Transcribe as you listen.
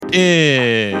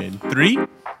In 3,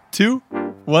 2,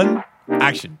 1,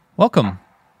 action. Welcome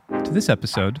to this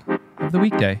episode of The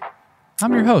Weekday.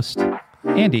 I'm your host,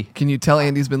 Andy. Can you tell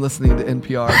Andy's been listening to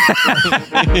NPR?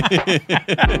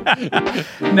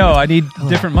 No, I need a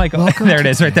different mic. There it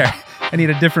is, right there. I need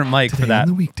a different mic Today for that. on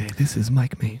The Weekday, this is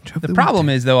Mike Mange. The problem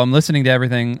is, though, I'm listening to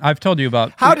everything I've told you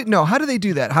about. How do they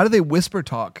do that? How do they whisper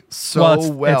talk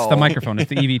so well? It's the microphone. It's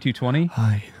the EV220.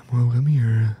 Hi, welcome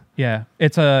here. Yeah,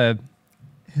 it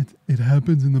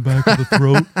happens in the back of the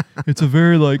throat. It's a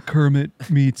very like Kermit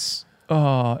meets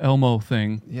Elmo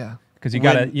thing. Yeah. Because you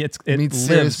gotta, it meets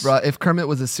lives. if Kermit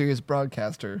was a serious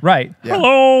broadcaster. Right. Yeah.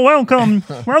 Hello, welcome to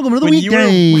the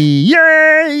Weekday.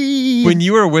 Yay! When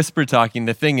you were whisper talking,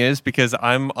 the thing is, because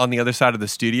I'm on the other side of the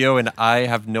studio and I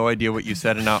have no idea what you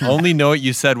said, and I only know what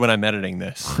you said when I'm editing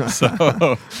this.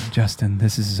 So, Justin,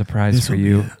 this is a surprise for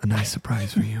you. A nice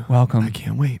surprise for you. Welcome. I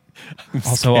can't wait.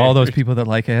 Also, all those people that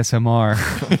like ASMR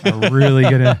are really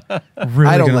gonna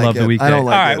love The Weekday. I don't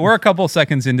like all right, it. we're a couple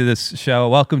seconds into this show.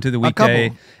 Welcome to The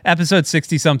Weekday, episode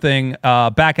 60-something,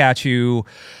 back at you.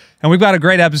 And we've got a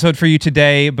great episode for you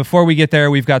today. Before we get there,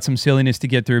 we've got some silliness to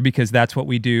get through because that's what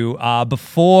we do.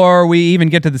 Before we even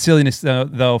get to the silliness,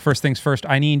 though, first things first,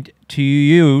 I need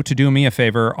you to do me a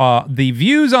favor. The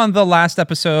views on the last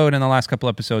episode and the last couple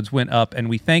episodes went up, and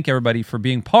we thank everybody for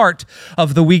being part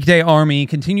of the Weekday Army.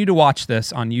 Continue to watch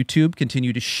this on YouTube.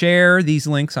 Continue to share these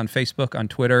links on Facebook, on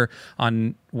Twitter,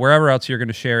 on wherever else you're going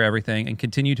to share everything, and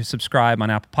continue to subscribe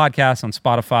on Apple Podcasts, on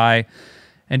Spotify,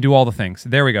 and do all the things.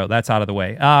 There we go. That's out of the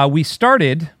way. We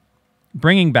started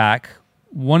bringing back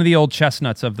one of the old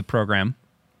chestnuts of the program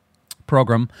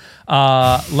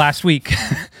last week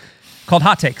called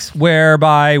Hot Takes,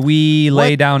 whereby we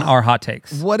lay down our hot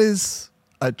takes. What is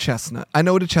a chestnut? I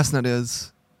know what a chestnut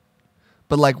is,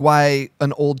 but like, why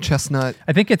an old chestnut?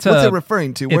 I think it's what's it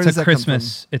referring to? Where does that come from?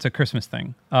 It's a Christmas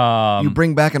thing. You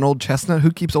bring back an old chestnut?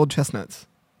 Who keeps old chestnuts?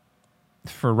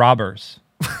 For robbers.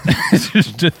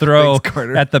 Just to throw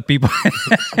Thanks, at the people.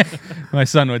 My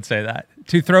son would say that.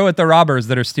 To throw at the robbers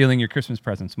that are stealing your Christmas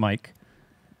presents, Mike.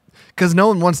 Because no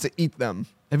one wants to eat them.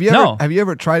 Have you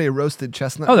ever tried a roasted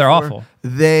chestnut? Oh, they're before? awful.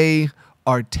 They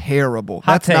are terrible.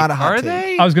 Hot That's take. not a hot Are take.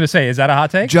 they? I was going to say, is that a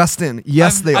hot take? Justin,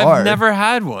 yes, they are. I've never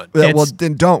had one. Well,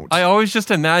 then don't. I always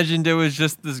just imagined it was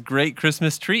just this great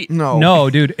Christmas treat. No,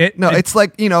 dude. It's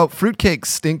like, fruitcake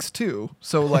stinks too.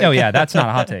 So like, Oh yeah, that's not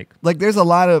a hot take. like there's a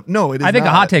lot of it is. I think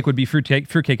not. a hot take would be fruitcake.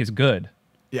 Fruitcake is good.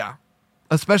 Yeah,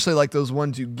 especially like those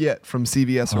ones you get from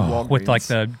CVS or Walgreens With like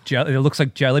it looks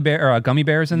like jelly bear or gummy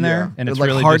bears in there, and it's like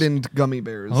really hardened gummy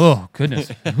bears. Oh goodness.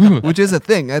 Which is a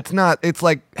thing. It's not. It's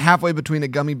like halfway between a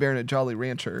gummy bear and a Jolly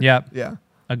Rancher. Yep. Yeah.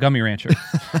 A gummy rancher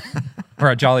or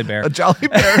a jolly bear. A Jolly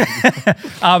Bear.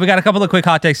 We got a couple of quick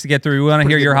hot takes to get through. We want to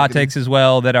hear your hot takes as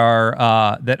well that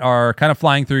are kind of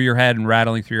flying through your head and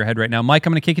rattling through your head right now. Mike,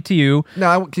 I'm going to kick it to you.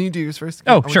 No, can you do yours first?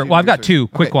 Oh, sure. Well, I've got two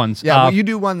quick ones. Yeah, well, you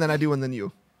do one, then I do one, then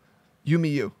you. You, me,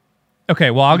 you. Okay,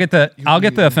 well, I'll get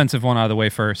the offensive one out of the way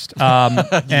first.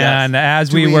 And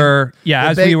as we were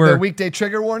the weekday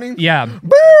trigger warning. Yeah.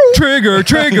 Trigger.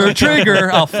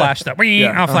 I'll flash that.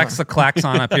 I'll flash the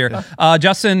klaxon up here.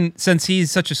 Justin, since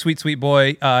he's such a sweet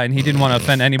boy and he didn't want to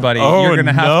offend anybody, you're going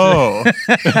to have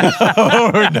to.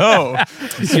 Oh, no.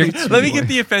 Let me get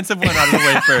the offensive one out of the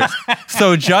way first.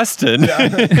 So, Justin.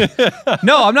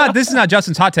 No, I'm not. This is not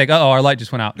Justin's hot take. Uh-oh, our light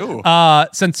just went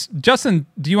out. Since Justin,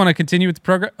 do you want to continue with the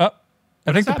program?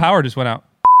 I think the power just went out.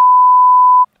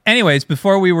 Anyways,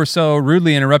 before we were so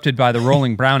rudely interrupted by the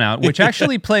rolling brownout, which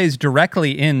actually plays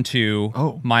directly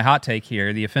into my hot take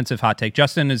here, the offensive hot take.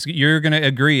 Justin, you're going to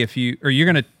agree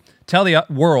you're going to tell the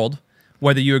world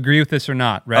whether you agree with this or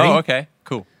not. Ready? Oh, okay.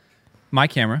 Cool. My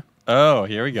camera. Oh,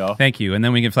 here we go. Thank you. And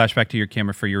then we can flash back to your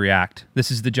camera for your react.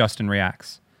 This is the Justin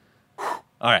Reacts. All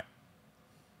right.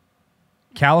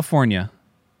 California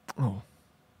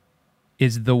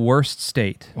is the worst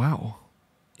state. Wow.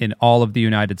 In all of the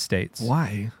United States.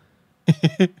 Why?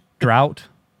 Drought.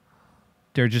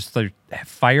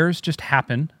 Fires just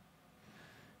happen.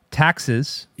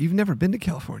 Taxes. You've never been to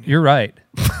California. You're right.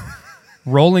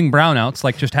 Rolling brownouts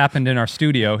like just happened in our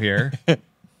studio here.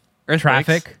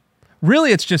 Traffic.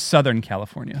 Really, it's just Southern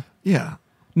California. Yeah.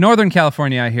 Northern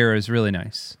California, I hear, is really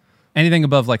nice. Anything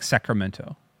above like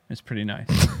Sacramento is pretty nice.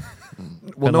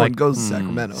 Well, no one goes to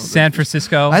Sacramento. San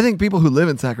Francisco. I think people who live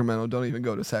in Sacramento don't even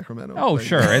go to Sacramento. Oh,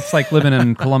 sure. It's like living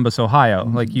in Columbus, Ohio.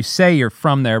 Like you say you're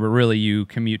from there, but really you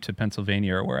commute to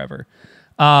Pennsylvania or wherever.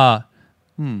 What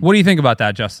do you think about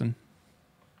that, Justin?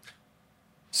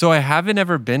 So I haven't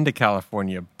ever been to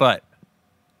California, but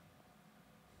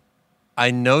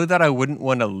I know that I wouldn't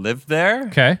want to live there.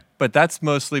 Okay. But that's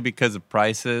mostly because of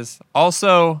prices.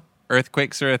 Also,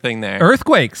 earthquakes are a thing there.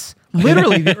 Earthquakes.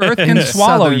 Literally, the earth can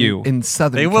swallow you. In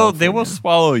Southern They California. will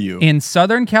swallow you. In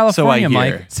Southern California, So I hear.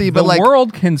 Mike, See, but the like,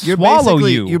 world can swallow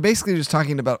you. You're basically just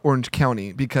talking about Orange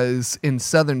County, because in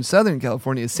Southern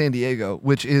California is San Diego,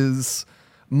 which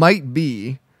might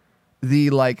be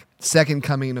the like second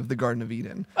coming of the Garden of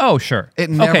Eden. Oh, sure. It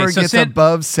never so gets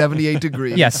above 78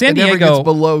 degrees. Yeah, San It never Diego- gets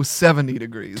below 70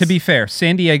 degrees. To be fair,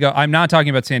 San Diego, I'm not talking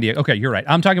about San Diego. Okay, you're right.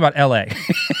 I'm talking about LA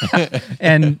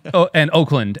and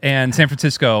Oakland and San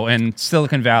Francisco and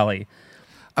Silicon Valley.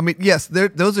 I mean, yes,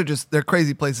 those are they're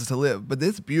crazy places to live, but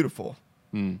it's beautiful.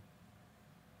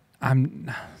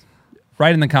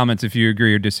 Write in the comments if you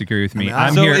agree or disagree with me. I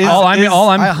I'm mean, here. So all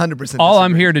I'm I 100% all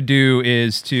I'm disagree. here to do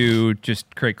is to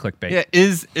just create clickbait. Yeah,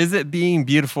 is it being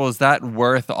beautiful? Is that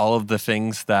worth all of the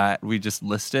things that we just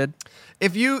listed?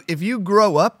 If you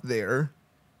grow up there,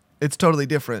 it's totally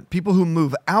different. People who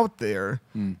move out there,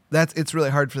 it's really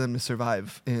hard for them to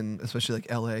survive in, especially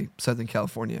like LA, Southern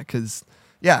California, because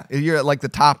you're at like the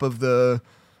top of the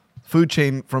food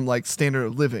chain from like standard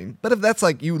of living. But if that's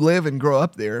like you live and grow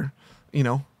up there,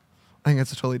 I think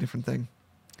that's a totally different thing.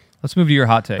 Let's move to your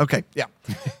hot take. Okay, yeah.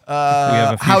 We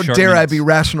have a few How short dare minutes. I be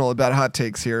rational about hot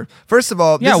takes here? First of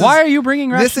all, Why are you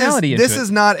bringing rationality into this it? is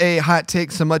not a hot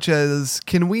take so much as,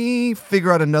 can we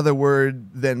figure out another word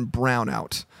than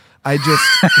brownout? I just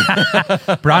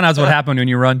Brownouts what happened when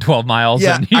you run 12 miles.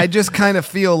 yeah, and I just kind of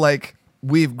feel like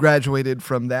we've graduated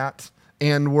from that,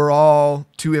 and we're all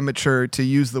too immature to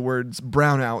use the words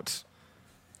brownout.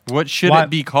 What should Why- it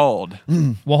be called?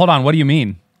 Well, hold on. What do you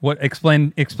mean? What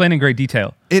explain in great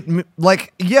detail. I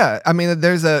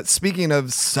mean, speaking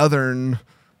of southern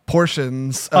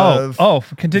portions of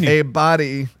Continue. a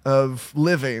body of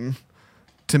living,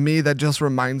 to me that just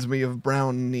reminds me of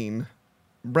browns.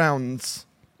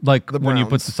 Like the when you put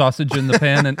Browns. the sausage in the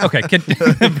pan and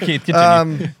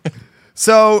continue.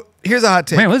 So here's a hot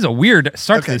take. Man, this is a weird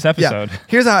start to this episode. Yeah.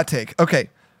 Here's a hot take. Okay.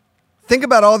 Think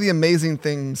about all the amazing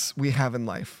things we have in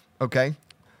life. Okay.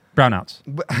 Brownouts.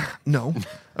 No.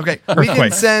 Okay. We can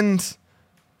Earthquakes. send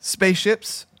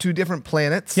spaceships to different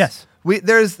planets. Yes.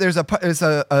 There's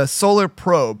a solar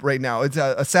probe right now. It's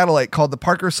a satellite called the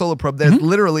Parker Solar Probe that's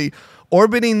literally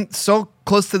orbiting so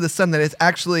close to the sun that it's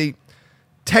actually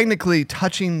technically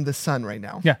touching the sun right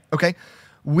now. Yeah. Okay.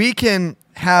 We can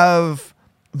have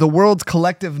the world's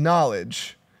collective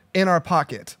knowledge in our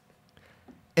pocket,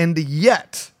 and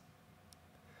yet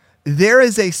there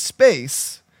is a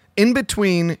space in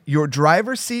between your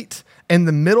driver's seat and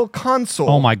the middle console.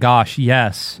 Oh my gosh,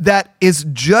 yes. That is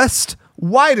just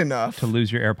wide enough To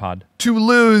lose your AirPod. to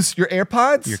lose your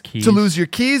AirPods, Your keys. to lose your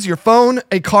keys, your phone,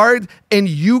 a card, and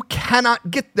you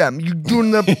cannot get them. You doing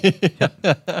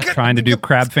the Trying to do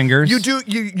crab fingers.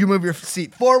 you move your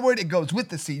seat forward, it goes with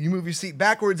the seat. You move your seat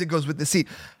backwards, it goes with the seat.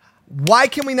 Why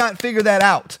can we not figure that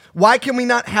out? Why can we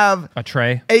not have A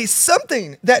tray.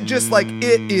 something that just like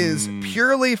it is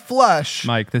purely flush,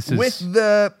 Mike, this is- with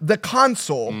the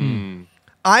console?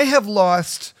 I have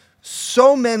lost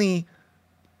so many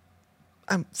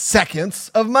seconds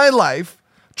of my life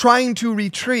trying to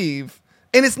retrieve,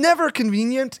 and it's never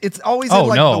convenient. It's always in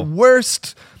like the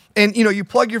worst. And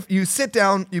you sit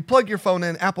down, you plug your phone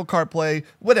in, Apple CarPlay,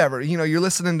 whatever. You're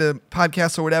listening to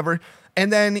podcasts or whatever,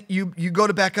 and then you go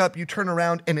to back up, you turn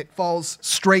around, and it falls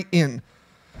straight in.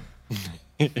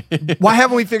 Why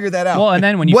haven't we figured that out? Well, and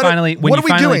then when you what finally are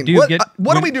we doing?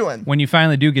 What are we doing? When you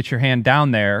finally do get your hand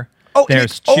down there, and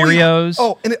there's it always-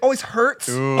 Cheerios. and it always hurts.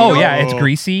 Oh, yeah, it's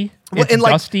greasy. Well, It's and,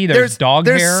 like, dusty. There's dog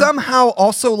there's hair. somehow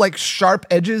also like sharp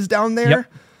edges down there.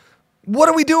 Yep. What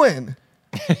are we doing?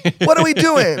 What are we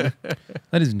doing?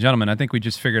 Ladies and gentlemen, I think we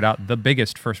just figured out the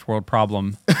biggest first world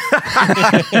problem.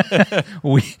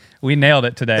 we nailed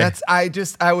it today.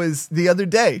 I was the other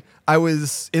day, I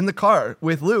was in the car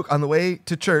with Luke on the way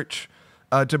to church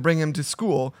to bring him to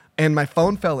school, and my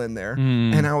phone fell in there,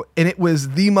 and it was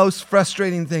the most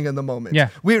frustrating thing in the moment. Yeah.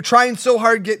 We were trying so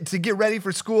hard to get ready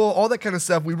for school, all that kind of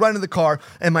stuff. We run to the car,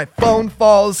 and my phone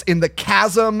falls in the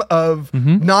chasm of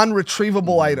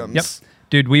non-retrievable items. Yep.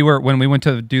 Dude, when we went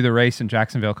to do the race in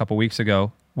Jacksonville a couple weeks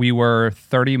ago, we were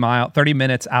 30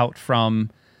 minutes out from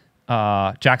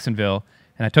Jacksonville,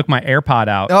 and I took my AirPod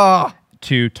out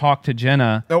to talk to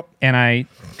Jenna. Nope. And I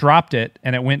dropped it,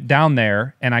 and it went down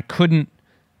there, and I couldn't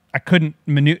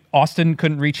Austin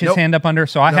couldn't reach his Nope. hand up under,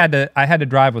 so I had to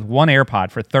drive with one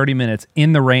AirPod for 30 minutes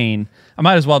in the rain. I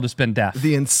might as well have just been deaf.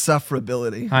 The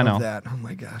insufferability I know. of that. Oh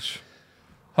my gosh.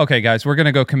 Okay, guys, we're going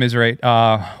to go commiserate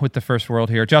with the first world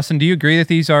here. Justin, do you agree that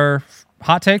these are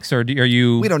hot takes, or are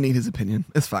you... We don't need his opinion.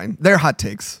 It's fine. They're hot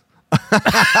takes.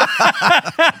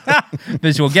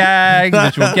 Visual gag.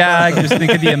 Just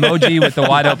think of the emoji with the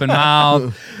wide open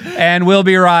mouth. And we'll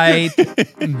be right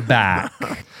back.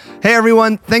 Hey,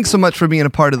 everyone. Thanks so much for being a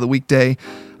part of the weekday.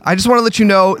 I just want to let you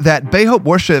know that Bay Hope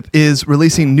Worship is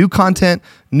releasing new content,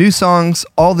 new songs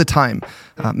all the time.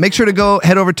 Make sure to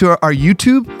head over to our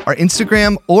YouTube, our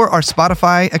Instagram, or our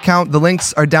Spotify account. The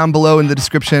links are down below in the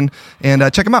description, and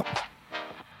check them out.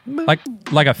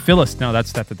 Like a Philistine. No,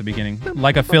 that's at the beginning.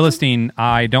 Like a Philistine,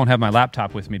 I don't have my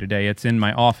laptop with me today. It's in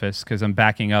my office because I'm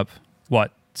backing up,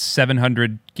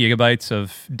 700 gigabytes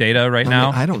of data right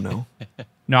now? I don't know.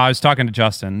 No, I was talking to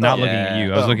Justin, not looking at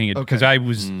you. I was looking at, because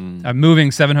I'm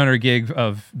moving 700 gig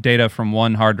of data from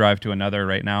one hard drive to another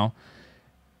right now.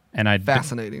 And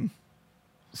Fascinating.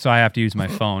 So I have to use my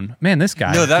phone. Man, this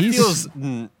guy. No, that feels,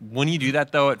 when you do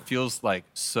that though, it feels like,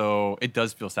 it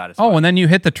does feel satisfying. Oh, and then you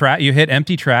hit you hit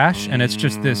empty trash, and it's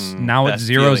just this, now it zeroes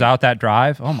feeling. out that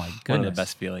drive. Oh my goodness. One of the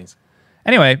best feelings.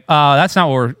 Anyway, that's not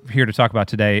what we're here to talk about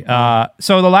today.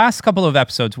 So the last couple of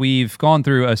episodes, we've gone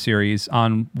through a series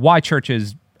on why church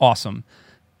is awesome.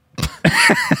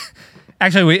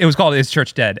 Actually, it was called "Is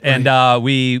Church Dead?" And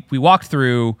we walked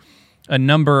through a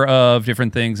number of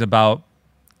different things about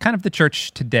kind of the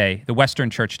church today, the Western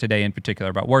church today in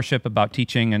particular, about worship, about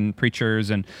teaching and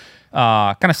preachers, and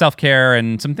kind of self-care,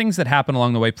 and some things that happen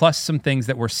along the way, plus some things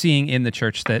that we're seeing in the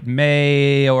church that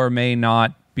may or may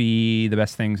not be the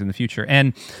best things in the future.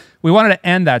 And we wanted to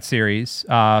end that series,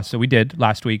 so we did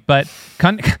last week, but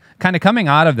kind of coming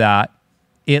out of that,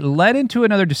 it led into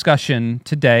another discussion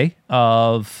today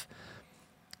of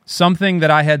something that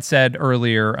I had said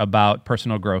earlier about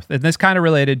personal growth. And this kind of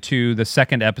related to the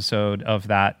second episode of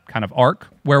that kind of arc,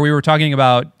 where we were talking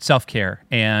about self-care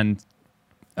and,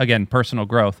 again, personal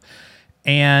growth.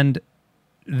 And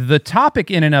the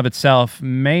topic in and of itself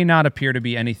may not appear to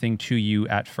be anything to you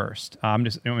at first. You want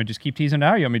me to just keep teasing it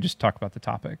out, or you want me to just talk about the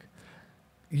topic?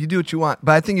 You do what you want,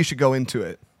 but I think you should go into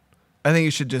it. I think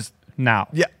you should just... Now.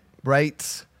 Yeah,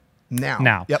 right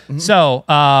now. Yep. Mm-hmm. So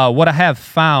what I have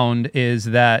found is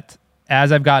that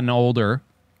as I've gotten older,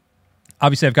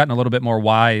 obviously I've gotten a little bit more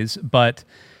wise, but...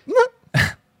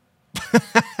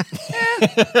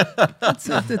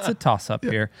 it's a toss-up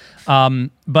here.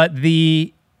 But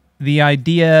the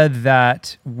idea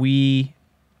that we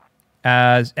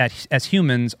as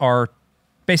humans are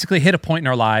basically hit a point in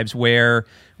our lives where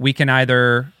we can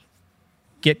either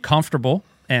get comfortable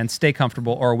and stay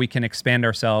comfortable, or we can expand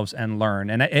ourselves and learn.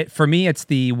 And for me, it's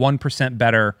the 1%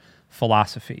 better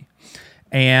philosophy.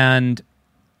 And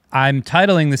I'm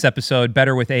titling this episode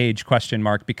 "Better with Age?"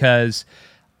 because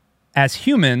as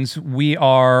humans,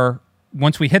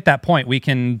 once we hit that point, we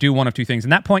can do one of two things.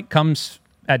 And that point comes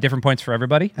at different points for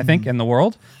everybody, I think, in the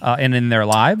world and in their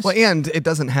lives. Well, and it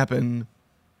doesn't happen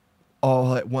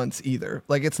all at once either.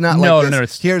 Like, it's not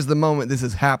like here's the moment this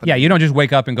is happening. Yeah, you don't just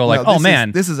wake up and go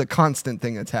this is a constant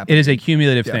thing that's happening. It is a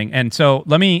cumulative thing. And so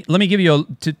let me give you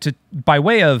by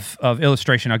way of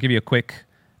illustration, I'll give you a quick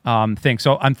thing.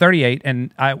 So I'm 38,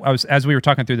 and I was, as we were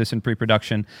talking through this in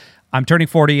pre-production, I'm turning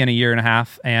 40 in a year and a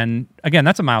half. And again,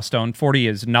 that's a milestone. 40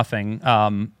 is nothing.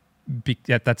 I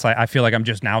feel like I'm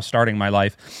just now starting my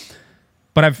life.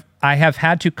 But I have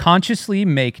had to consciously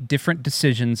make different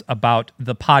decisions about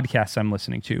the podcasts I'm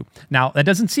listening to. Now, that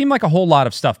doesn't seem like a whole lot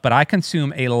of stuff, but I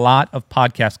consume a lot of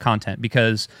podcast content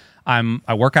because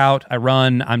I work out, I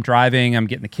run, I'm driving, I'm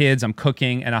getting the kids, I'm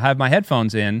cooking, and I have my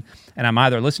headphones in, and I'm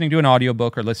either listening to an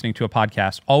audiobook or listening to a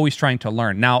podcast, always trying to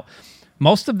learn. Now,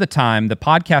 most of the time, the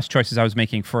podcast choices I was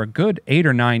making for a good 8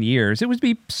 or 9 years, it would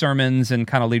be sermons and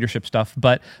kind of leadership stuff.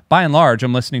 But by and large,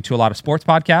 I'm listening to a lot of sports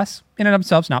podcasts, in and of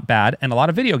themselves, not bad, and a lot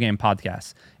of video game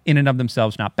podcasts, in and of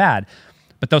themselves, not bad.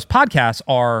 But those podcasts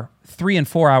are 3 and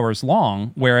 4 hours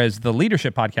long, whereas the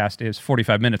leadership podcast is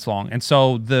 45 minutes long. And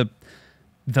so the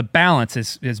balance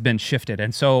has been shifted.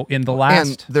 And so in the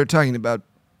last... And they're talking about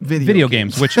video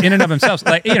games, which in and of themselves,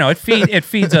 it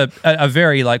feeds a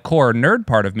very core nerd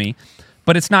part of me.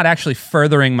 But it's not actually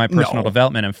furthering my personal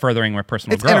development and furthering my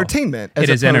personal growth. It's entertainment. It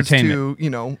is entertainment.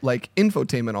 To, like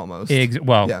infotainment almost.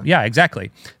 Yeah, exactly.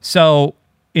 So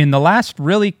in the last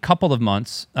really couple of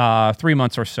months, 3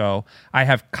 months or so, I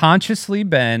have consciously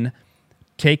been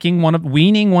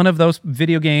weaning one of those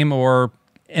video game or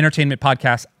entertainment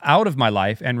podcasts out of my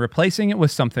life and replacing it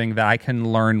with something that I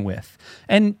can learn with.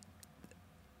 And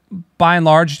by and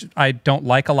large, I don't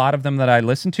like a lot of them that I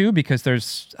listen to because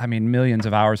there's, millions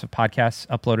of hours of podcasts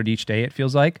uploaded each day, it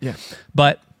feels like. Yeah.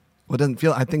 But... Well, it doesn't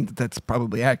feel... I think that's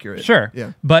probably accurate. Sure.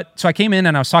 Yeah. But so I came in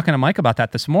and I was talking to Mike about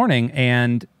that this morning,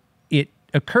 and it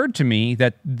occurred to me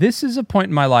that this is a point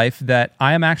in my life that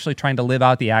I am actually trying to live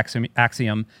out the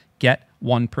axiom, get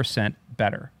 1%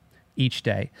 better. each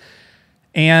day.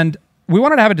 And we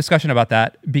wanted to have a discussion about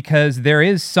that because there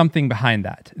is something behind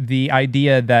that. The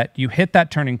idea that you hit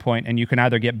that turning point and you can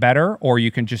either get better or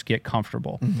you can just get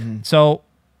comfortable. Mm-hmm. So,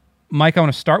 Mike, I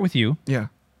want to start with you. Yeah.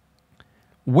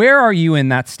 Where are you in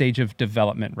that stage of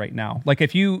development right now? Like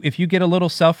if you get a little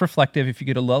self-reflective, if you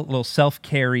get a little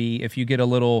self-carry, if you get a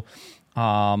little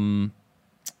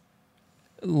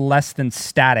less than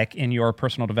static in your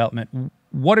personal development,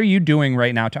 what are you doing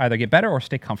right now to either get better or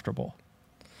stay comfortable?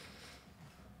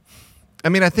 I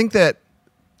mean, I think that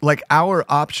like our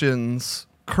options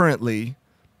currently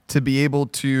to be able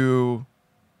to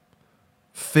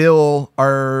fill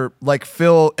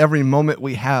every moment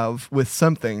we have with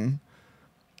something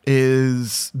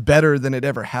is better than it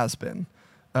ever has been.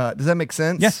 Does that make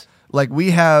sense? Yes. Like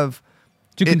we have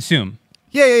To consume.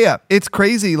 Yeah. It's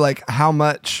crazy like how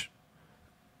much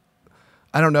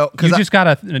I don't know. You just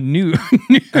got a new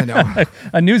I know.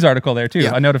 a news article there too,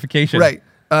 Yeah. a notification. Right.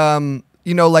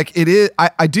 Like it is,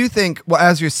 I do think, well,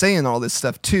 as you're saying all this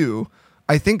stuff too,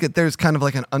 I think that there's kind of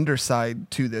like an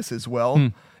underside to this as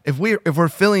well. If we're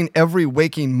filling every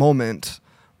waking moment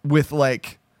with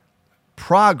like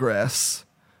progress,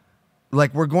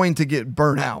 like we're going to get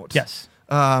burnt out. Yes.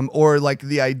 Or like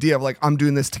the idea of like, I'm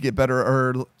doing this to get better,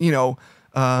 or,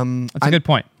 That's a good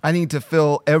point. I need to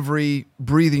fill every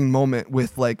breathing moment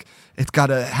with like, it's got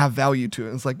to have value to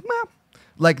it. It's like, well,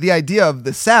 like the idea of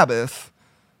the Sabbath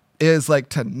is like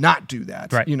to not do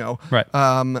that, Right.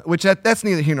 Right. Which that's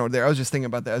neither here nor there. I was just thinking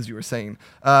about that as you were saying,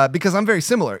 because I'm very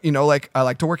similar, like I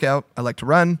like to work out, I like to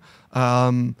run.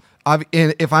 And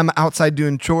if I'm outside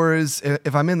doing chores,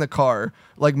 if I'm in the car,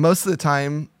 like most of the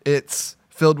time it's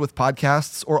filled with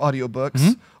podcasts or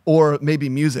audiobooks or maybe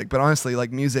music. But honestly,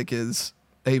 like music is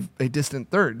a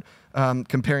distant third,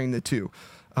 comparing the two.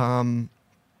 I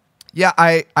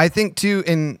think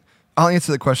too, I'll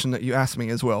answer the question that you asked me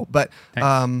as well. But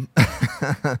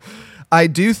I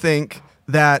do think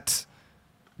that,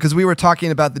 because we were talking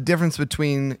about the difference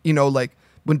between, like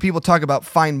when people talk about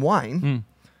fine wine,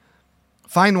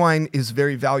 fine wine is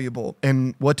very valuable.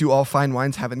 And what do all fine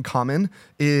wines have in common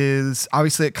is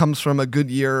obviously it comes from a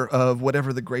good year of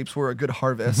whatever the grapes were, a good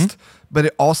harvest, but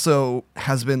it also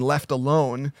has been left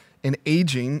alone and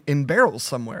aging in barrels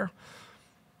somewhere.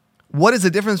 What is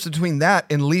the difference between that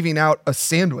and leaving out a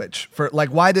sandwich? For like,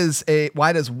 why does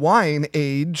wine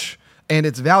age and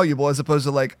it's valuable as opposed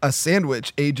to like a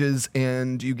sandwich ages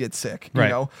and you get sick, you Right.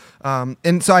 know?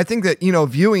 And so I think that,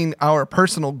 viewing our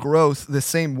personal growth the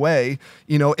same way,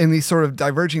 in these sort of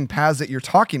diverging paths that you're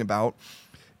talking about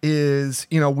is,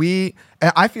 and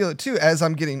I feel it too, as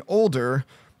I'm getting older,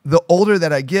 the older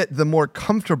that I get, the more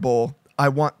comfortable I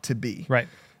want to be. Right.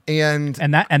 And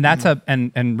that's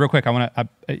and real quick, I want to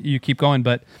you keep going,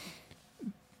 but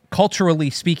culturally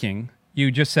speaking, you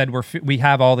just said we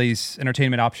have all these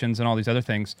entertainment options and all these other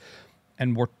things,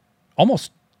 and we're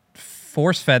almost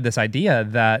force fed this idea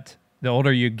that the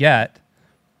older you get,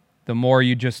 the more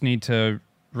you just need to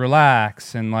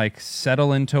relax and like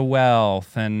settle into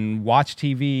wealth and watch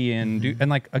TV and do, and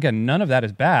like again, none of that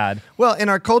is bad. Well, in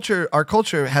our culture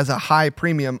has a high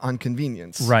premium on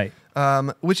convenience. Right.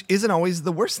 Which isn't always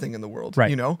the worst thing in the world,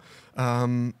 Right.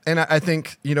 And I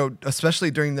think,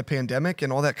 especially during the pandemic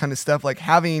and all that kind of stuff, like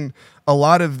having a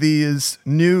lot of these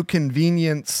new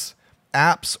convenience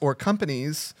apps or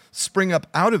companies spring up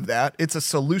out of that, it's a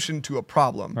solution to a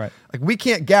problem. Right. Like we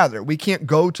can't gather, we can't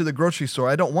go to the grocery store.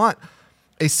 I don't want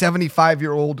a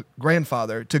 75-year-old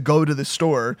grandfather to go to the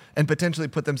store and potentially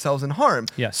put themselves in harm.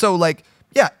 Yes. So like,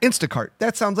 yeah, Instacart,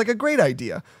 that sounds like a great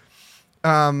idea.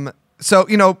 So,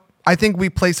 I think we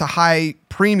place a high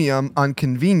premium on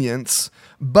convenience,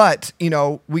 but,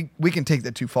 we can take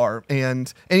that too far.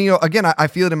 And again, I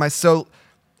feel it in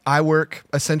I work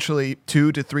essentially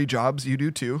 2 to 3 jobs. You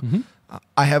do too.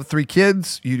 I have 3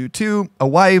 kids. You do too. A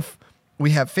wife.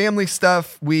 We have family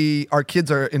stuff. Our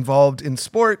kids are involved in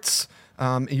sports.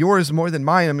 Yours more than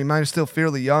mine. I mean, mine is still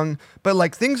fairly young, but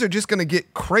like things are just going to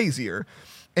get crazier.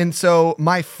 And so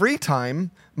my free time,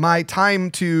 my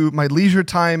leisure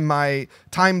time, my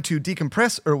time to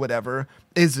decompress or whatever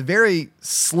is very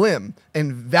slim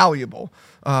and valuable.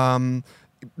 And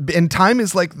time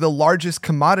is like the largest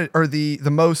commodity or the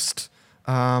most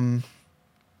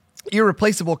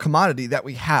irreplaceable commodity that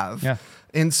we have. Yeah.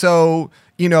 And so,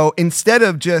 instead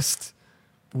of just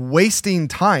wasting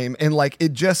time and like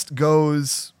it just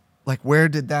goes like, where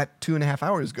did that 2.5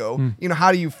 hours go?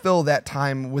 How do you fill that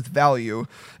time with value?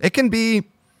 It can be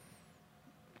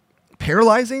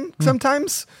paralyzing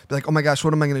sometimes. Be like, oh my gosh,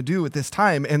 what am I going to do with this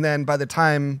time? And then by the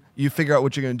time you figure out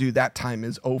what you're going to do, that time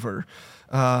is over.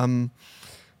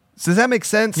 So does that make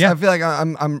sense? Yeah. I feel like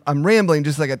I'm rambling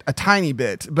just like a tiny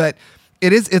bit, but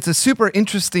it's a super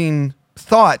interesting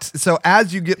thought. So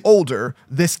as you get older,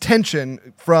 this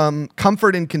tension from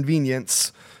comfort and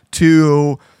convenience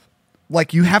to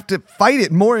like you have to fight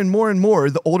it more and more and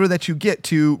more the older that you get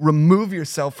to remove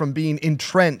yourself from being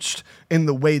entrenched in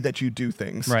the way that you do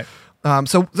things. Right.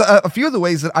 So a few of the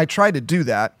ways that I try to do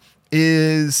that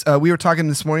is we were talking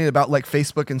this morning about like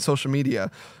Facebook and social media,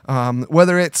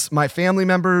 whether it's my family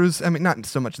members, I mean, not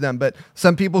so much them, but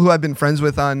some people who I've been friends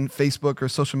with on Facebook or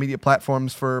social media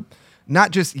platforms for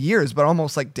not just years, but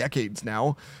almost like decades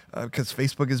now, because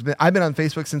I've been on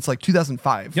Facebook since like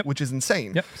 2005, Yep. which is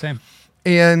insane. Yep, same.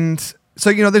 And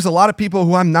so, there's a lot of people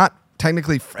who I'm not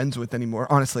technically friends with anymore.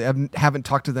 Honestly, I haven't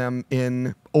talked to them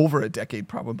in over a decade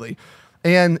probably.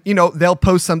 And, they'll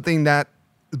post something that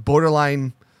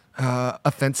borderline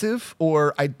offensive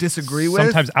or I disagree with.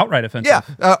 Sometimes outright offensive.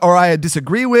 Yeah, or I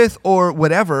distree with or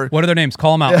whatever. What are their names?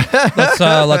 Call them out.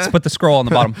 Let's put the scroll on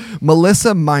the bottom.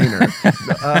 Melissa Minor.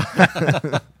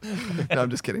 No, I'm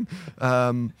just kidding.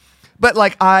 But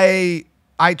like I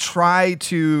try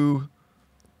to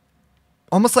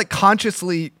almost like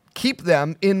consciously keep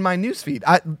them in my newsfeed.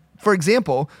 For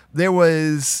example, there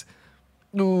was,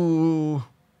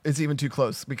 it's even too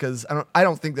close because I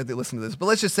don't think that they listen to this. But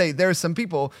let's just say there are some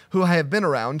people who I have been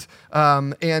around,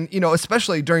 and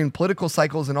especially during political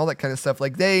cycles and all that kind of stuff.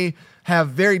 Like they have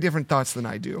very different thoughts than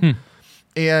I do,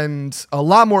 and a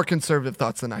lot more conservative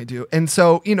thoughts than I do. And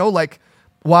so like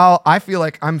while I feel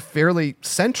like I'm fairly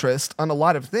centrist on a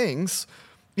lot of things,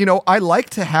 I like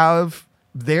to have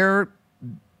their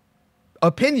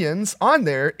opinions on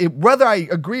there. Whether I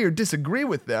agree or disagree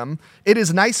with them, it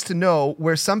is nice to know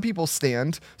where some people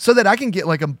stand so that I can get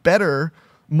like a better,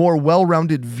 more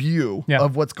well-rounded view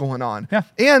of what's going on. Yeah.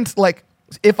 And like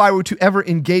if I were to ever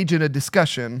engage in a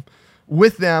discussion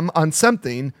with them on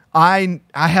something, I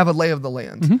have a lay of the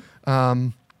land.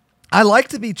 I like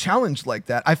to be challenged like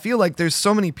that. I feel like there's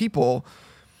so many people.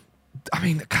 I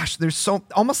mean, gosh, there's so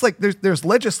almost like there's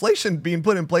legislation being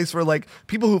put in place for like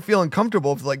people who feel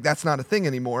uncomfortable with like that's not a thing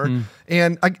anymore.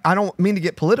 And I don't mean to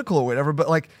get political or whatever, but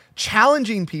like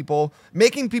challenging people,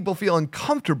 making people feel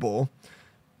uncomfortable,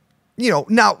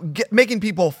 now making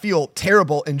people feel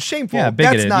terrible and shameful. Yeah,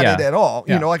 bigoted, that's not it at all.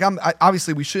 Yeah.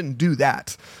 Obviously we shouldn't do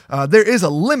that. There is a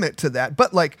limit to that,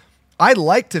 but like I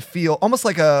like to feel almost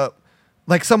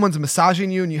like someone's massaging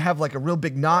you and you have like a real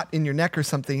big knot in your neck or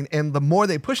something. And the more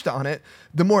they pushed on it,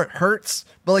 the more it hurts.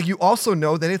 But like you also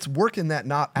know that it's working that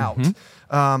knot out.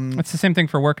 It's the same thing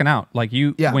for working out. Like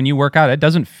when you work out, it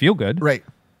doesn't feel good. Right.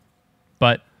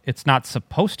 But it's not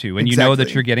supposed to. And Exactly. you know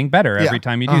that you're getting better every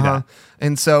time you do that.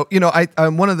 And so, I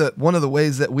one of the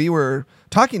ways that we were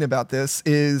talking about this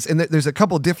is, and there's a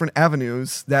couple different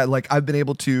avenues that like I've been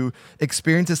able to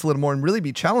experience this a little more and really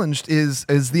be challenged is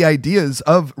the ideas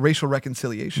of racial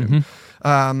reconciliation.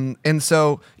 And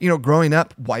so, growing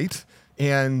up white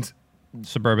and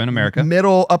suburban America,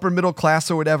 upper middle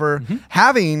class or whatever,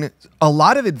 having a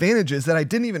lot of advantages that I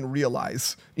didn't even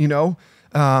realize,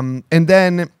 and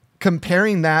then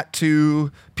comparing that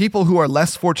to people who are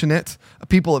less fortunate,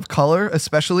 people of color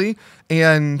especially,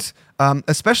 and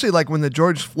especially like when the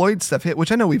George Floyd stuff hit,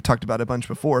 which I know we've talked about a bunch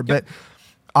before, but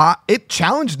it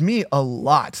challenged me a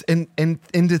lot and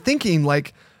into thinking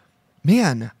like,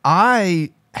 man, I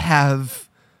have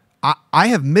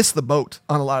missed the boat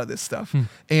on a lot of this stuff.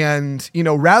 And,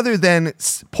 rather than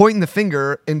pointing the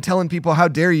finger and telling people, how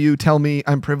dare you tell me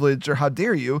I'm privileged or how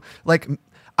dare you, like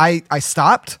I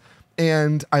stopped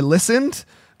and I listened,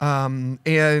 or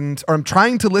I'm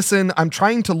trying to listen. I'm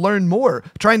trying to learn more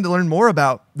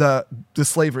about the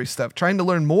slavery stuff, trying to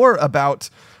learn more about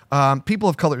people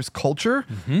of color's culture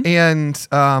and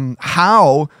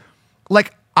how,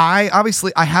 like, I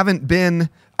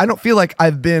don't feel like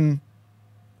I've been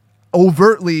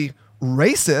overtly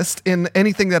racist in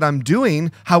anything that I'm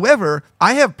doing. However,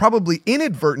 I have probably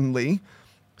inadvertently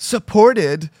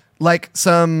supported like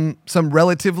some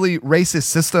relatively racist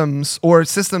systems or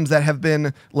systems that have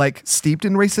been like steeped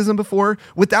in racism before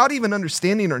without even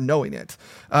understanding or knowing it.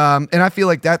 And I feel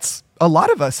like that's a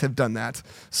lot of us have done that.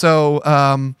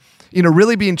 So,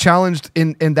 really being challenged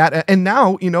in that. And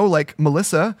now, like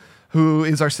Melissa, who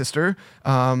is our sister,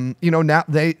 now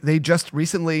they just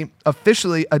recently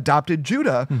officially adopted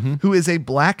Judah, who is a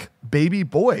black baby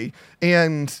boy.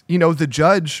 And, the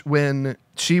judge, when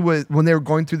they were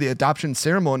going through the adoption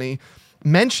ceremony,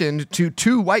 mentioned to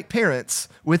two white parents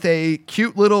with a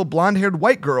cute little blonde-haired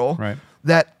white girl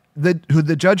that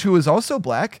the judge, who is also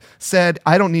black, said,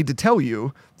 I don't need to tell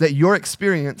you that your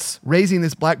experience raising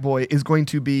this black boy is going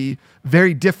to be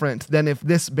very different than if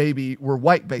this baby were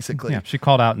white, basically. Yeah, she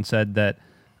called out and said that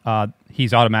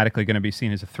he's automatically going to be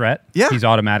seen as a threat. Yeah. He's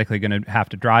automatically going to have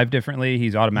to drive differently.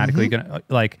 He's automatically going to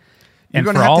You're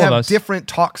going to have to have different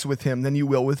talks with him than you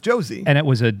will with Josie. And it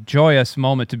was a joyous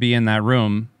moment to be in that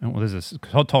room. Well, this is a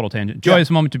total tangent. Joyous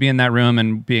moment to be in that room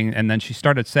and then she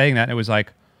started saying that, and it was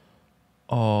like,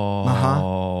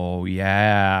 oh,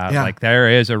 yeah. Like there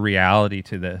is a reality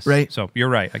to this. Right. So you're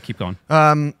right. I keep going.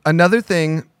 Another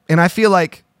thing, and I feel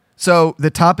like, so the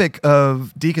topic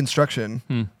of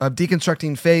deconstruction, of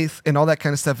deconstructing faith and all that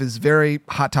kind of stuff is very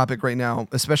hot topic right now,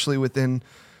 especially within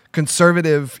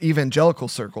conservative evangelical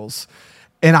circles.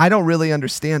 And I don't really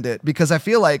understand it because I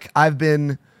feel like I've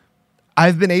been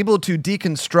able to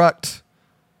deconstruct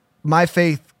my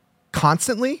faith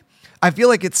constantly. I feel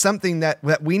like it's something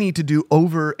that we need to do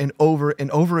over and over and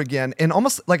over again, and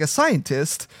almost like a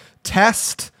scientist,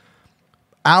 test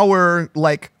our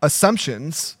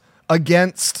assumptions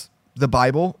against the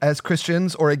Bible as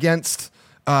Christians or against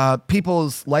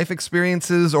people's life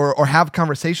experiences or have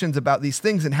conversations about these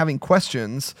things and having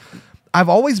questions. I've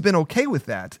always been okay with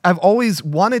that. I've always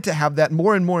wanted to have that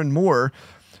more and more and more,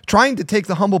 trying to take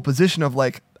the humble position of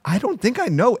I don't think I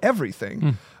know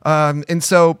everything. And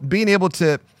so being able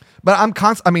to, but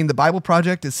the Bible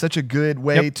Project is such a good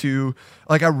way to,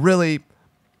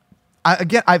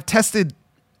 I've tested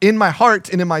in my heart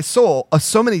and in my soul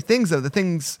so many things of the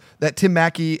things that Tim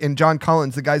Mackey and John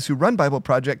Collins, the guys who run Bible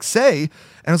Project, say.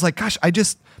 And I was like, gosh,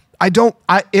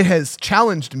 it has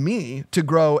challenged me to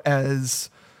grow as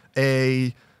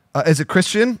a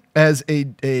Christian, as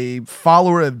a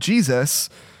follower of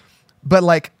Jesus,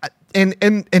 but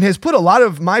and has put a lot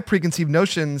of my preconceived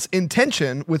notions in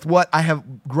tension with what I have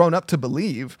grown up to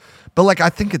believe. But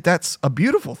I think that's a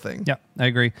beautiful thing. Yeah, I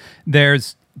agree.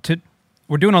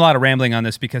 We're doing a lot of rambling on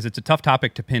this because it's a tough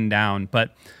topic to pin down,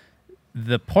 but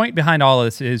the point behind all of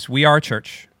this is we are a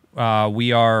church.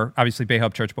 We are obviously Bay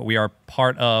Hope Church, but we are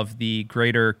part of the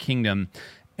greater kingdom.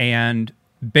 And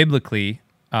biblically,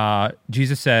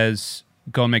 Jesus says,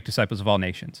 go and make disciples of all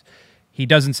nations. He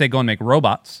doesn't say go and make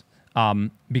robots,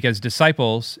 because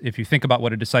disciples, if you think about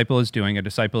what a disciple is doing, a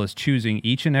disciple is choosing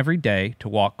each and every day to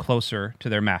walk closer to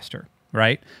their master,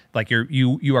 right?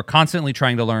 You are constantly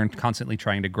trying to learn, constantly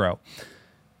trying to grow.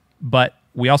 But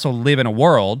we also live in a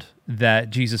world that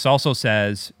Jesus also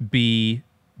says be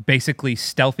basically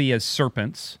stealthy as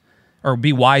serpents, or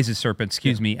be wise as serpents,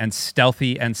 and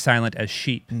stealthy and silent as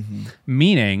sheep.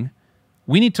 Meaning,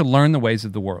 we need to learn the ways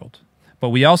of the world, but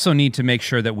we also need to make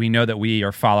sure that we know that we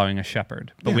are following a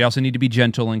shepherd. But we also need to be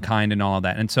gentle and kind and all of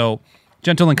that. And so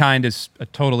gentle and kind is a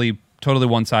totally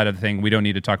one side of the thing. We don't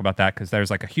need to talk about that because there's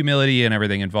a humility and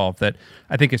everything involved that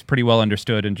I think is pretty well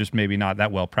understood and just maybe not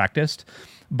that well practiced.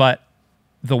 But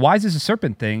the wise as a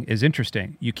serpent thing is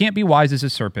interesting. You can't be wise as a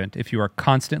serpent if you are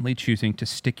constantly choosing to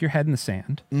stick your head in the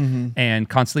sand and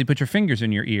constantly put your fingers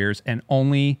in your ears and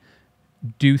only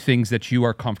do things that you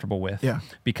are comfortable with. Yeah.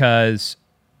 Because,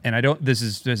 and this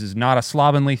is not a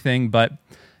slovenly thing, but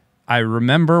I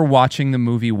remember watching the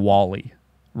movie WALL-E,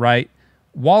 right?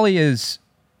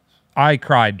 I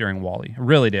cried during WALL-E. I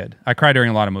really did. I cried during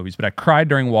a lot of movies, but I cried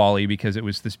during WALL-E because it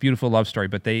was this beautiful love story.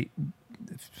 But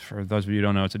for those of you who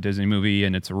don't know, it's a Disney movie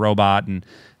and it's a robot and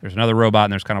there's another robot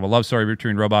and there's kind of a love story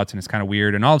between robots and it's kind of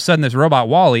weird. And all of a sudden this robot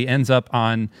WALL-E ends up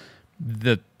on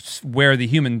where the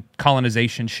human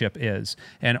colonization ship is.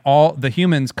 And all the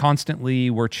humans constantly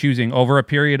were choosing over a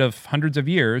period of hundreds of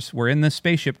years, were in this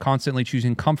spaceship constantly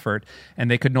choosing comfort, and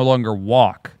they could no longer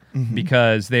walk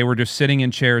because they were just sitting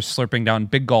in chairs, slurping down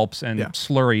big gulps and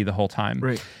slurry the whole time.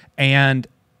 Right. And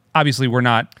obviously we're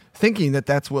not thinking that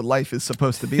that's what life is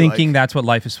supposed to be that's what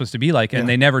life is supposed to be like, and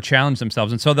they never challenge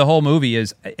themselves. And so the whole movie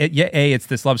is, it's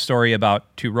this love story about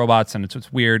two robots, and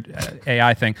it's weird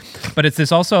AI thing, but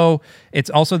it's also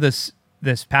this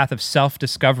path of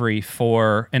self-discovery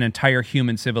for an entire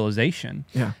human civilization.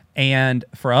 Yeah. And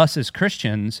for us as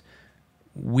Christians,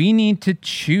 we need to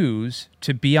choose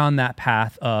to be on that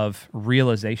path of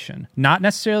realization. Not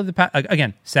necessarily the path,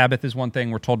 again, Sabbath is one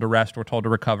thing. We're told to rest, we're told to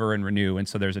recover and renew. And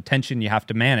so there's a tension you have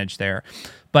to manage there.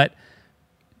 But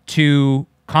to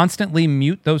constantly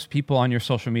mute those people on your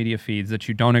social media feeds that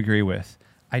you don't agree with,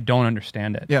 I don't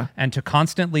understand it. Yeah. And to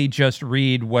constantly just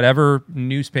read whatever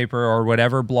newspaper or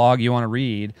whatever blog you want to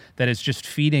read that is just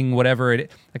feeding whatever it,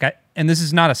 and this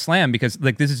is not a slam because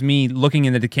this is me looking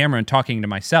into the camera and talking to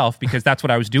myself because that's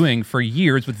what I was doing for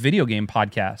years with video game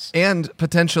podcasts. And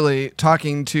potentially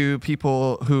talking to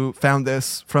people who found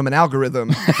this from an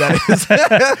algorithm that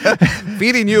is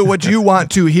feeding you what you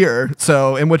want to hear,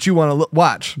 and what you want to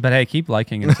watch. But hey, keep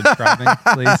liking and subscribing,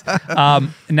 please.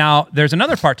 Now, there's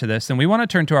another part to this, and we want to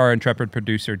turn to our intrepid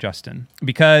producer, Justin,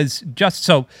 because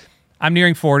I'm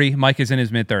nearing 40, Mike is in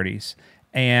his mid-30s.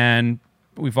 and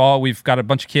we've got a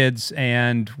bunch of kids,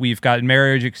 and we've got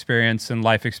marriage experience and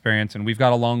life experience, and we've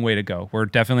got a long way to go. We're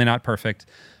definitely not perfect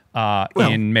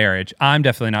in marriage. I'm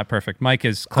definitely not perfect. Mike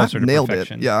is closer to nailed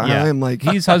perfection. It. Yeah, I'm like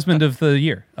he's husband of the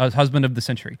year, husband of the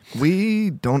century. We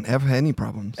don't have any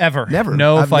problems ever. Never.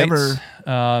 No I've fights.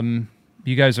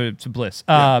 You guys are it's a bliss.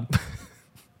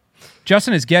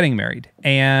 Justin is getting married,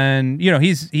 and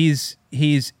he's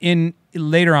in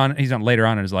later on. He's not later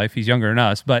on in his life. He's younger than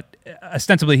us, but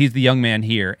ostensibly he's the young man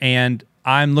here. And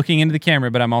I'm looking into the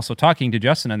camera, but I'm also talking to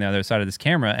Justin on the other side of this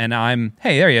camera. And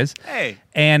hey, there he is. Hey.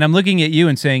 And I'm looking at you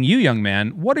and saying, you young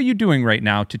man, what are you doing right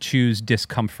now to choose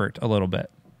discomfort a little bit?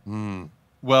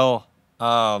 Well,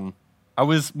 I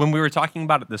was when we were talking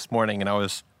about it this morning, and I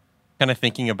was kind of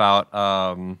thinking about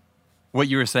what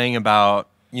you were saying about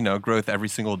growth every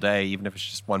single day, even if it's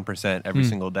just 1% every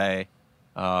single day.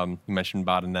 You mentioned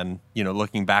about, and then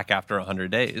looking back after 100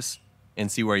 days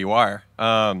and see where you are.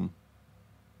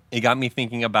 It got me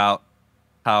thinking about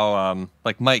how,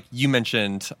 like Mike, you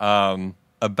mentioned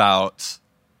about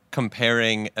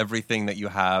comparing everything that you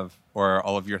have or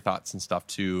all of your thoughts and stuff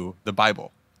to the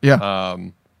Bible. Yeah.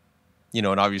 And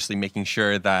obviously making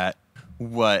sure that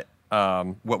what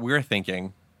we're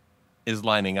thinking is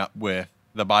lining up with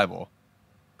the Bible.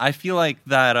 I feel like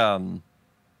that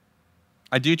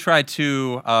I do try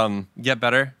to get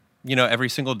better, every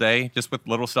single day, just with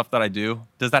little stuff that I do.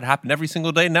 Does that happen every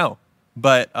single day? No.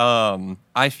 But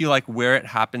I feel like where it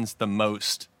happens the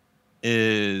most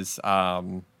is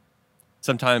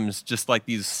sometimes just like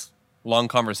these long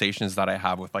conversations that I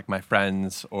have with like my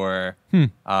friends or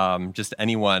just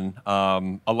anyone.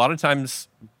 A lot of times,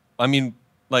 I mean,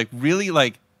 like really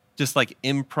like just like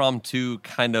impromptu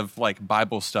kind of like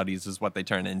Bible studies is what they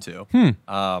turn into.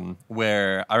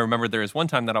 Where I remember there was one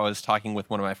time that I was talking with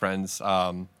one of my friends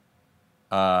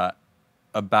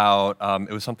about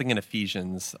it was something in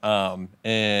Ephesians,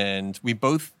 and we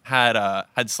both had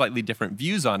slightly different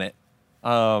views on it,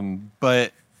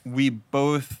 but we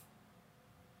both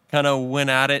kind of went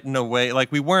at it in a way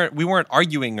like we weren't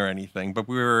arguing or anything, but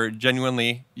we were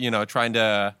genuinely trying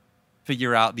to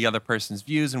figure out the other person's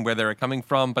views and where they were coming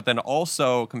from, but then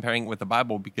also comparing it with the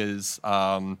Bible, because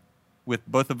with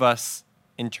both of us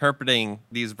interpreting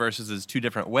these verses as two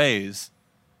different ways,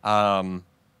 one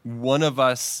of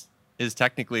us is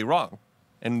technically wrong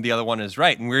and the other one is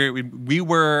right, and we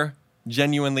were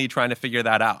genuinely trying to figure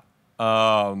that out,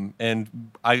 and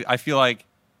I feel like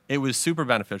it was super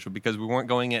beneficial because we weren't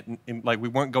going at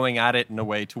it in a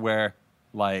way to where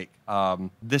like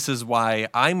this is why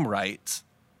I'm right,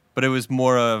 but it was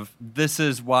more of this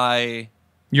is why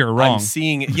you're wrong. I'm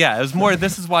seeing it. Yeah, it was more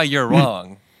this is why you're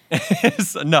wrong.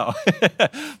 No,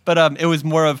 but it was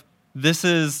more of this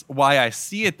is why I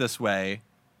see it this way.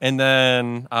 And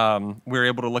then we were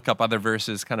able to look up other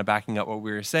verses kind of backing up what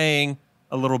we were saying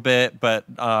a little bit, but,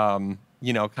 kind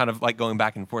of like going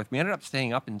back and forth. We ended up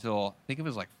staying up until, I think it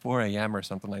was like 4 a.m. or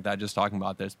something like that, just talking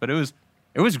about this. But it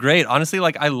was great. Honestly,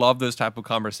 like I love those type of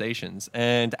conversations.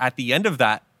 And at the end of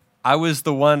that, I was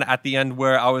the one at the end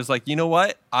where I was like, you know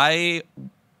what? I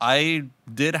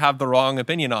did have the wrong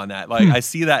opinion on that. Like I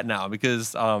see that now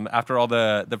because after all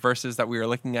the verses that we were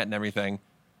looking at and everything,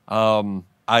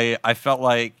 I felt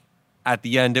like at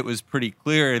the end it was pretty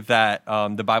clear that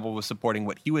the Bible was supporting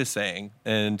what he was saying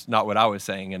and not what I was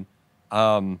saying. And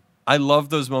I love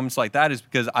those moments like that is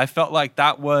because I felt like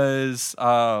that was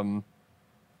 1%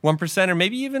 or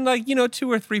maybe even like 2 or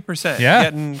 3%. Yeah.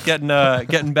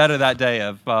 Getting better that day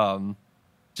of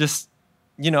just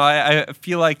I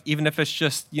feel like even if it's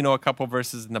just a couple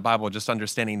verses in the Bible, just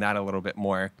understanding that a little bit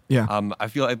more. Yeah. I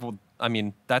feel like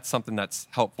that's something that's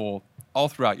helpful all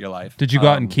throughout your life. Did you go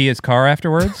out and key his car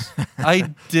afterwards?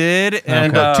 I did,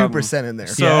 and put 2% in there.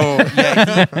 So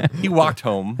yeah, he walked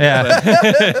home.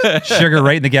 Yeah, sugar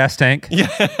right in the gas tank. Yeah.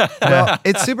 Well,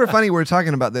 it's super funny we're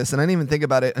talking about this, and I didn't even think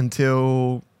about it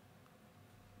until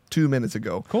 2 minutes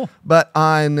ago. Cool. But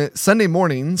on Sunday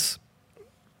mornings,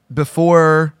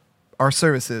 before our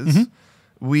services,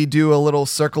 we do a little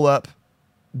circle up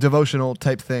devotional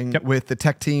type thing with the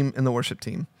tech team and the worship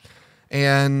team.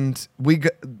 And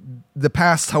the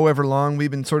past however long,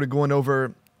 we've been sort of going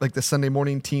over like the Sunday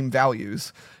morning team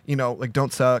values, like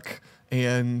don't suck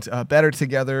and better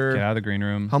together. Get out of the green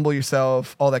room. Humble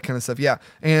yourself, all that kind of stuff. Yeah.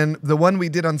 And the one we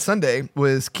did on Sunday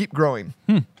was keep growing.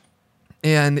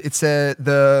 And it said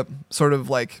the sort of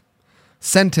like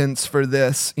sentence for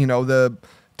this, the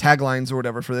taglines or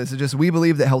whatever for this is just, we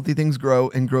believe that healthy things grow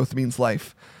and growth means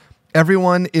life.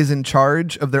 Everyone is in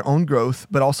charge of their own growth,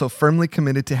 but also firmly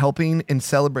committed to helping and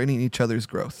celebrating each other's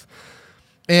growth.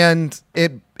 And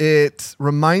it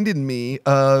reminded me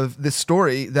of this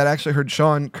story that I actually heard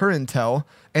Sean Curran tell.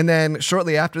 And then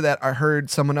shortly after that, I heard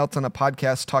someone else on a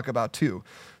podcast talk about too.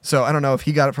 So I don't know if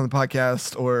he got it from the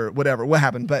podcast or whatever, what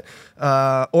happened, but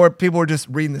or people were just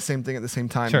reading the same thing at the same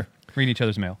time. Sure, reading each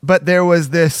other's mail. But there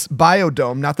was this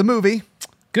biodome, not the movie.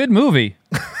 Good movie.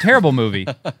 Terrible movie.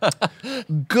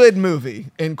 Good movie,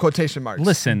 in quotation marks.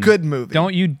 Listen. Good movie.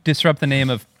 Don't you disrupt the name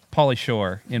of Pauly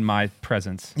Shore in my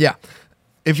presence. Yeah.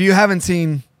 If you haven't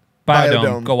seen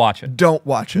Biodome, go watch it. Don't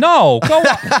watch it. No, go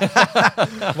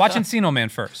watch Encino Man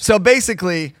first. So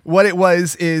basically, what it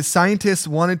was is scientists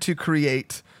wanted to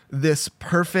create this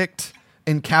perfect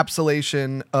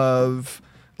encapsulation of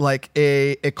like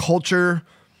a culture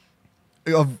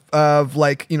of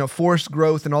like, you know, forest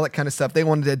growth and all that kind of stuff. They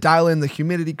wanted to dial in the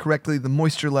humidity correctly, the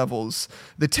moisture levels,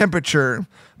 the temperature,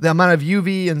 the amount of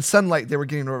UV and sunlight they were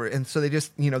getting over. And so they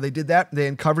just, you know, they did that. They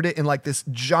uncovered it in like this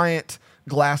giant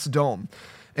glass dome.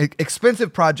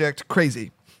 Expensive project,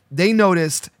 crazy. They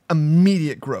noticed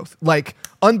immediate growth, like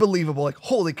unbelievable, like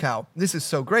holy cow, this is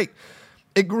so great.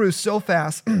 It grew so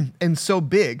fast and so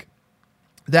big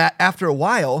that after a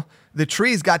while, the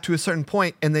trees got to a certain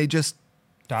point and they just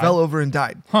fell over and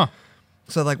died. Huh.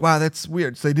 So like, wow, that's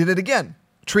weird. So they did it again.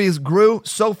 Trees grew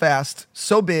so fast,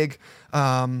 so big.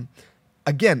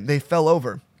 Again, they fell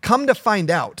over. Come to find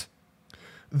out,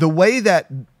 the way that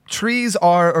trees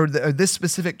are, or this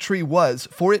specific tree was,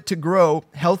 for it to grow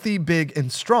healthy, big,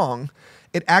 and strong,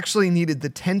 it actually needed the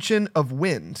tension of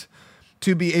wind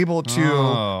to be able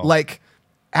to like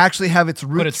actually have its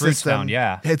root its system. roots down,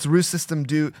 yeah. Its root system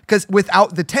do, because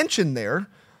without the tension there,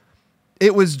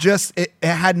 it was just, it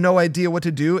had no idea what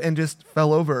to do and just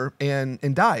fell over and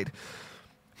died.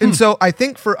 And so I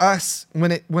think for us,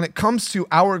 when it comes to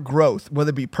our growth, whether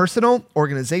it be personal,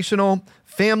 organizational,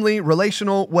 family,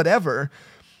 relational, whatever,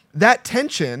 that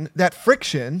tension, that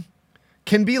friction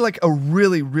can be like a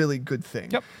really, really good thing.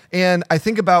 Yep. And I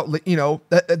think about, you know,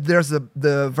 there's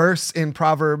the verse in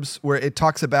Proverbs where it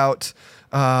talks about,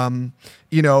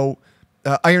 you know,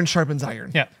 iron sharpens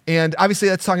iron. Yeah. And obviously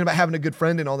that's talking about having a good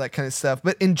friend and all that kind of stuff.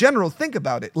 But in general, think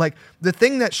about it. Like the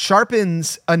thing that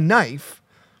sharpens a knife,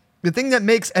 the thing that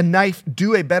makes a knife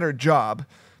do a better job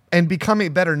and become a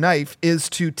better knife is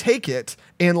to take it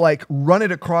and like run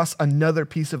it across another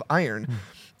piece of iron.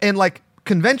 And like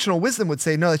conventional wisdom would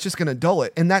say, no, that's just going to dull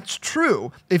it. And that's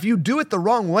true. If you do it the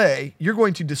wrong way, you're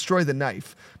going to destroy the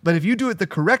knife. But if you do it the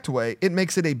correct way, it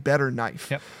makes it a better knife.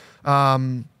 Yep.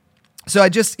 So I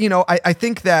just, you know, I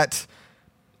think that,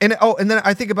 and then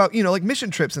I think about, you know, like mission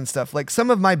trips and stuff. Like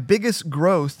some of my biggest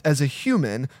growth as a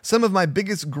human, some of my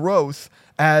biggest growth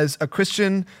as a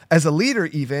Christian, as a leader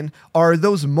even, are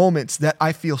those moments that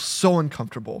I feel so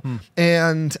uncomfortable.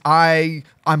 And I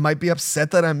might be upset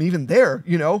that I'm even there,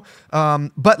 you know?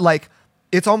 But like,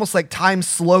 it's almost like time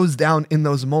slows down in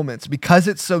those moments because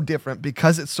it's so different,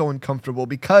 because it's so uncomfortable,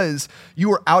 because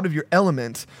you are out of your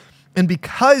element. And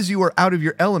because you are out of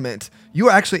your element, you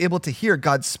are actually able to hear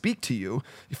God speak to you,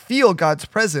 feel God's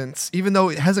presence, even though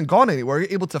it hasn't gone anywhere. You're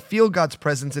able to feel God's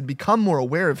presence and become more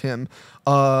aware of Him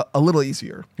a little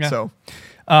easier. Yeah. So,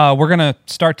 we're gonna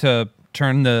start to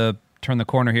turn the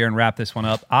corner here and wrap this one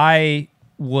up. I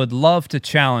would love to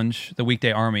challenge the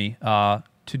Weekday Army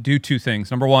to do two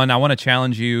things. Number one, I want to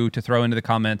challenge you to throw into the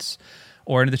comments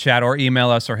or into the chat or email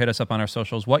us or hit us up on our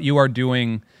socials what you are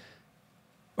doing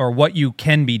or what you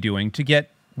can be doing to get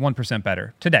 1%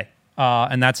 better today.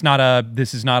 And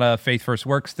this is not a faith first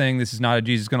works thing. This is not a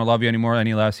Jesus is going to love you anymore,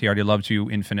 any less. He already loves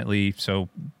you infinitely. So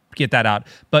get that out.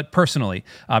 But personally,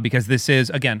 because this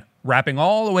is, again, wrapping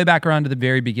all the way back around to the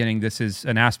very beginning, this is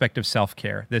an aspect of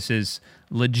self-care. This is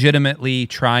legitimately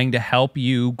trying to help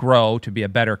you grow to be a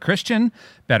better Christian,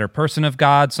 better person of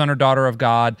God, son or daughter of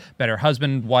God, better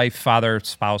husband, wife, father,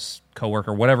 spouse,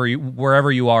 coworker, wherever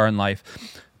you are in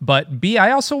life. But B,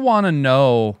 I also want to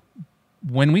know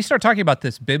when we start talking about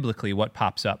this biblically, what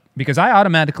pops up? Because I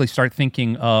automatically start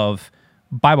thinking of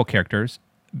Bible characters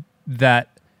that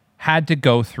had to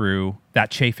go through that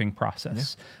chafing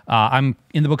process. Yeah. I'm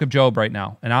in the book of Job right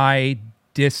now, and I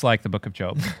dislike the book of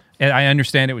Job. And I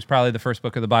understand it was probably the first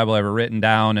book of the Bible ever written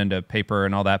down into paper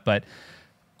and all that, but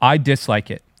I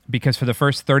dislike it because for the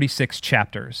first 36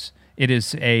 chapters, it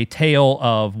is a tale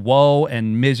of woe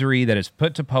and misery that is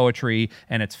put to poetry,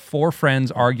 and it's four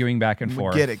friends arguing back and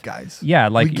forth. We get it, guys. Yeah,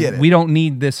 like we don't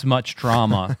need this much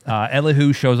drama.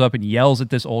 Elihu shows up and yells at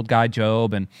this old guy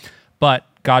Job, but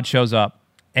God shows up,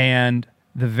 and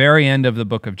the very end of the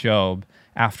book of Job,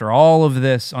 after all of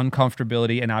this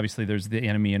uncomfortability, and obviously there's the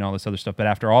enemy and all this other stuff, but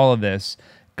after all of this,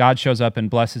 God shows up and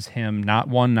blesses him, not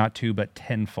one, not two, but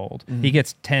tenfold. Mm-hmm. He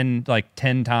gets 10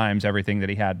 times everything that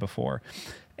he had before.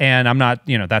 And I'm not,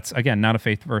 that's, again, not a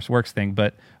faith versus works thing,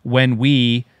 but when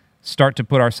we start to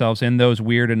put ourselves in those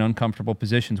weird and uncomfortable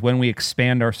positions, when we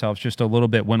expand ourselves just a little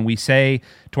bit, when we say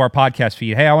to our podcast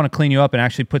feed, hey, I want to clean you up and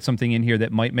actually put something in here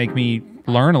that might make me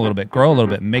learn a little bit, grow a little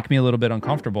bit, make me a little bit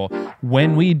uncomfortable.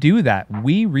 When we do that,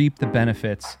 we reap the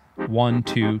benefits 1,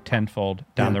 2, 10-fold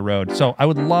down the road. So I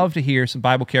would love to hear some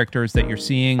Bible characters that you're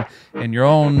seeing in your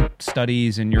own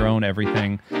studies, in your own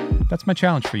everything. That's my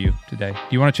challenge for you today. Do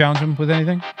you want to challenge them with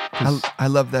anything? I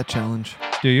love that challenge.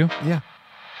 Do you? Yeah.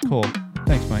 Cool.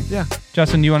 Thanks, Mike. Yeah.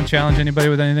 Justin, do you want to challenge anybody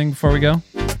with anything before we go?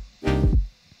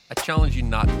 I challenge you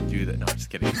not to do that. No, I'm just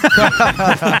kidding.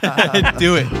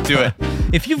 Do it.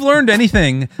 If you've learned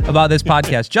anything about this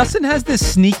podcast, Justin has this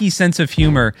sneaky sense of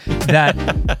humor that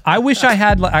I wish I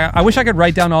had. I wish I could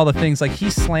write down all the things. Like, he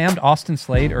slammed Austin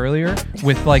Slade earlier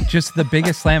with like just the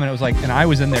biggest slam, and it was like, and I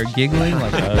was in there giggling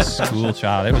like a school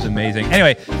child. It was amazing.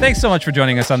 Anyway, thanks so much for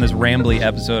joining us on this rambly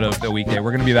episode of The Weekday.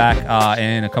 We're going to be back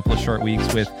in a couple of short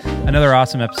weeks with another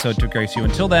awesome episode to grace you.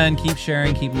 Until then, keep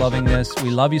sharing, keep loving this. We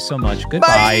love you so much.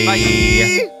 Goodbye.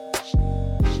 Bye.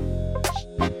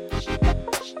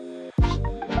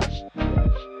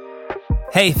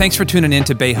 Hey, thanks for tuning in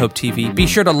to Bay Hope TV. Be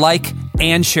sure to like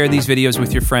and share these videos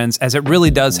with your friends, as it really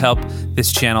does help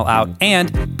this channel out.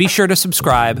 And be sure to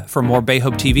subscribe for more Bay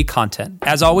Hope TV content.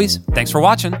 As always, thanks for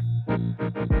watching.